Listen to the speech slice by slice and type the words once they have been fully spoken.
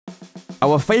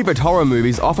Our favorite horror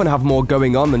movies often have more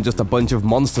going on than just a bunch of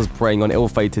monsters preying on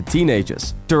ill-fated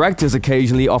teenagers. Directors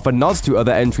occasionally offer nods to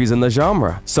other entries in the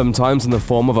genre, sometimes in the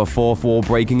form of a fourth-wall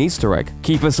breaking Easter egg.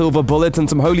 Keep a silver bullet and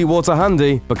some holy water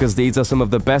handy, because these are some of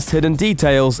the best hidden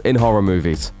details in horror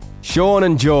movies. Shaun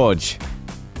and George.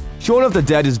 Shaun of the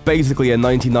Dead is basically a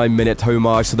 99-minute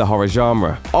homage to the horror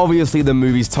genre. Obviously, the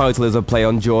movie's title is a play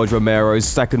on George Romero's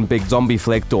second big zombie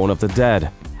flick, Dawn of the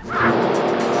Dead.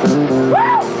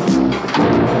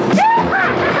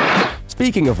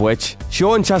 Speaking of which,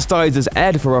 Shaun chastises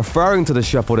Ed for referring to the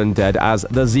shuffled and dead as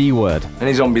the Z word.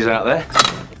 Any zombies out there?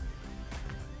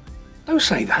 Don't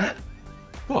say that.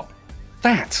 What?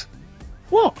 That?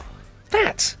 What?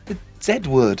 That? The Z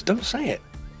word. Don't say it.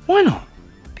 Why not?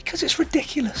 Because it's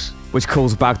ridiculous. Which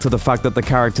calls back to the fact that the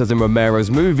characters in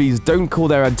Romero's movies don't call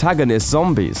their antagonists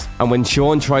zombies. And when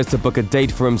Shaun tries to book a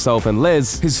date for himself and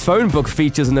Liz, his phone book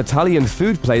features an Italian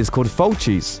food place called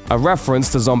Fulci's, a reference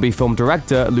to zombie film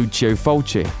director Lucio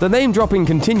Fulci. The name dropping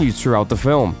continues throughout the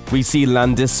film. We see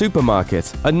Landis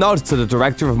Supermarket, a nod to the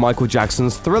director of Michael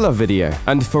Jackson's Thriller video,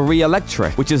 and Fairey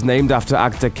Electric, which is named after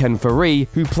actor Ken Fairey,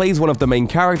 who plays one of the main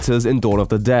characters in Dawn of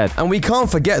the Dead. And we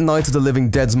can't forget Night of the Living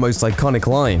Dead's most iconic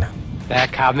line. They're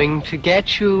coming to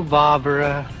get you,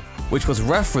 Barbara. Which was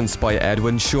referenced by Ed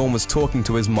when Shaun was talking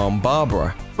to his mom,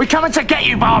 Barbara. We're coming to get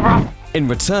you, Barbara! In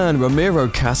return, Romero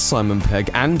cast Simon Pegg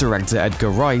and director Edgar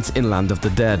Wright in Land of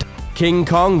the Dead. King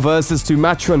Kong vs.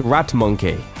 Sumatran rat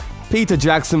monkey. Peter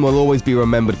Jackson will always be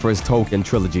remembered for his Tolkien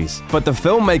trilogies, but the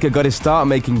filmmaker got his start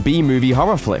making B-movie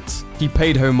horror flicks. He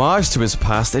paid homage to his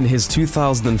past in his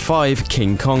 2005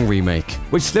 King Kong remake,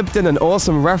 which slipped in an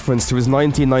awesome reference to his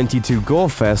 1992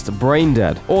 gore-fest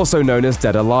Braindead, also known as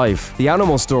Dead Alive. The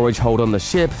animal storage hold on the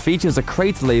ship features a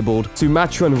crate labeled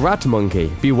Sumatran rat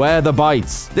monkey, beware the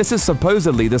bites. This is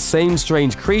supposedly the same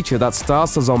strange creature that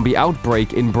starts the zombie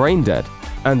outbreak in Braindead.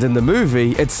 And in the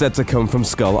movie, it's said to come from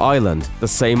Skull Island, the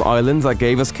same island that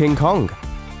gave us King Kong.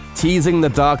 Teasing the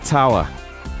Dark Tower.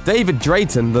 David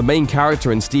Drayton, the main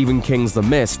character in Stephen King's The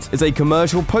Mist, is a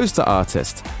commercial poster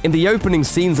artist. In the opening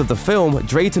scenes of the film,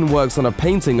 Drayton works on a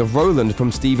painting of Roland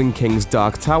from Stephen King's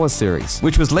Dark Tower series,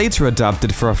 which was later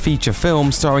adapted for a feature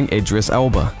film starring Idris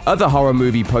Elba. Other horror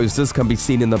movie posters can be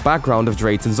seen in the background of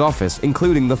Drayton's office,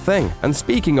 including The Thing. And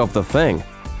speaking of The Thing,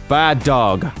 Bad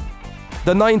Dog.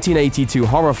 The 1982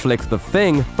 horror flick The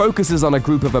Thing focuses on a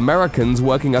group of Americans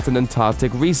working at an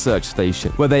Antarctic research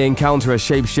station, where they encounter a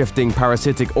shape-shifting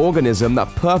parasitic organism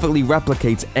that perfectly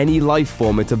replicates any life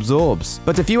form it absorbs.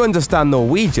 But if you understand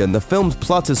Norwegian, the film's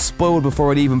plot is spoiled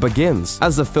before it even begins.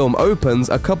 As the film opens,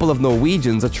 a couple of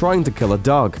Norwegians are trying to kill a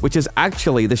dog, which is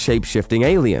actually the shape-shifting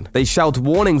alien. They shout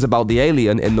warnings about the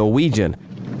alien in Norwegian.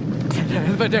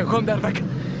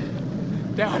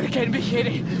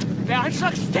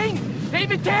 Det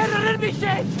imiterer en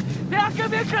bikkje! Det ikke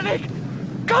mekanikk!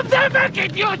 Kom deg vekk,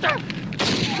 idioter!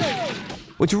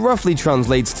 Which roughly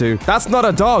translates to, that's not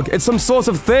a dog, it's some sort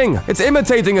of thing. It's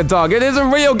imitating a dog, it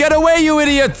isn't real, get away you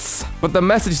idiots! But the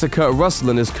message to Kurt Russell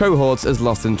and his cohorts is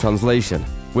lost in translation.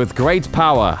 With great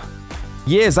power.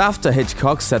 Years after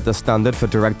Hitchcock set the standard for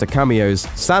director cameos,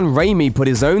 Sam Raimi put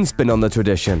his own spin on the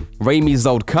tradition. Raimi's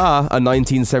old car, a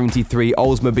 1973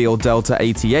 Oldsmobile Delta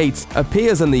 88,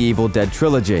 appears in the Evil Dead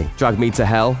trilogy, Drag Me to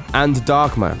Hell, and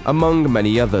Darkman, among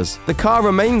many others. The car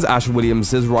remains Ash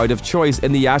Williams' ride of choice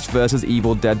in the Ash vs.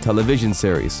 Evil Dead television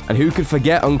series. And who could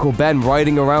forget Uncle Ben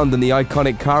riding around in the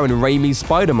iconic car in Raimi's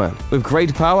Spider-Man? With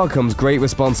great power comes great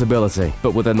responsibility,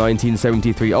 but with a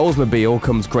 1973 Oldsmobile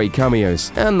comes great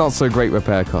cameos, and not so great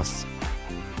repair costs.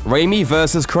 Raimi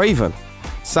vs. Craven.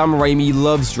 Sam Raimi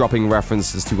loves dropping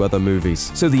references to other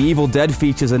movies, so The Evil Dead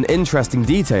features an interesting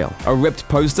detail. A ripped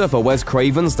poster for Wes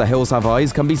Craven's The Hills Have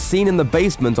Eyes can be seen in the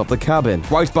basement of the cabin,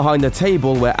 right behind the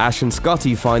table where Ash and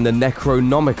Scotty find the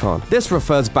Necronomicon. This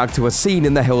refers back to a scene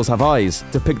in The Hills Have Eyes,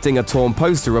 depicting a torn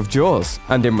poster of Jaws.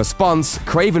 And in response,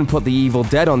 Craven put The Evil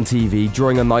Dead on TV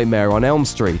during A Nightmare on Elm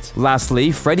Street.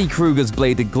 Lastly, Freddy Krueger's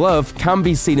bladed glove can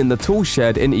be seen in the tool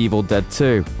shed in Evil Dead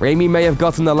 2. Raimi may have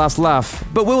gotten the last laugh,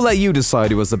 but we'll let you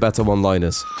decide who was the better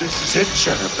one-liners. This is it,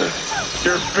 Jennifer.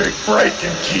 Your big breaking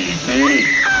TV.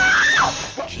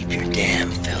 Keep your damn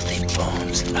filthy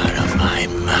bones out of my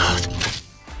mouth.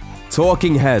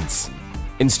 Talking Heads.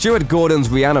 In Stuart Gordon's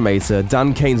Re-Animator,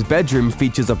 Dan Kane's bedroom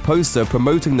features a poster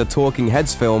promoting the Talking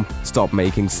Heads film Stop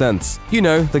Making Sense. You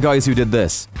know, the guys who did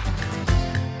this.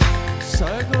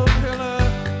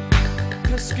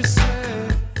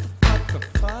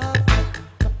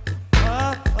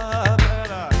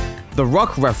 The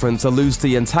Rock reference alludes to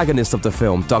the antagonist of the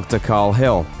film, Dr. Carl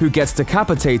Hill, who gets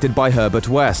decapitated by Herbert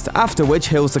West, after which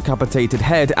Hill's decapitated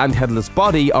head and headless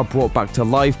body are brought back to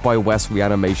life by West's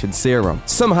reanimation serum.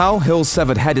 Somehow, Hill's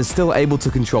severed head is still able to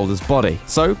control his body.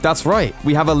 So that's right,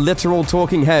 we have a literal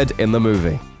talking head in the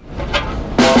movie.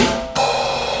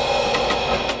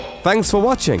 Thanks for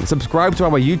watching. Subscribe to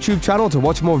our YouTube channel to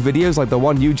watch more videos like the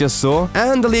one you just saw,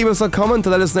 and leave us a comment to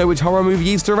let us know which horror movie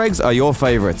Easter eggs are your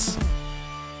favorites.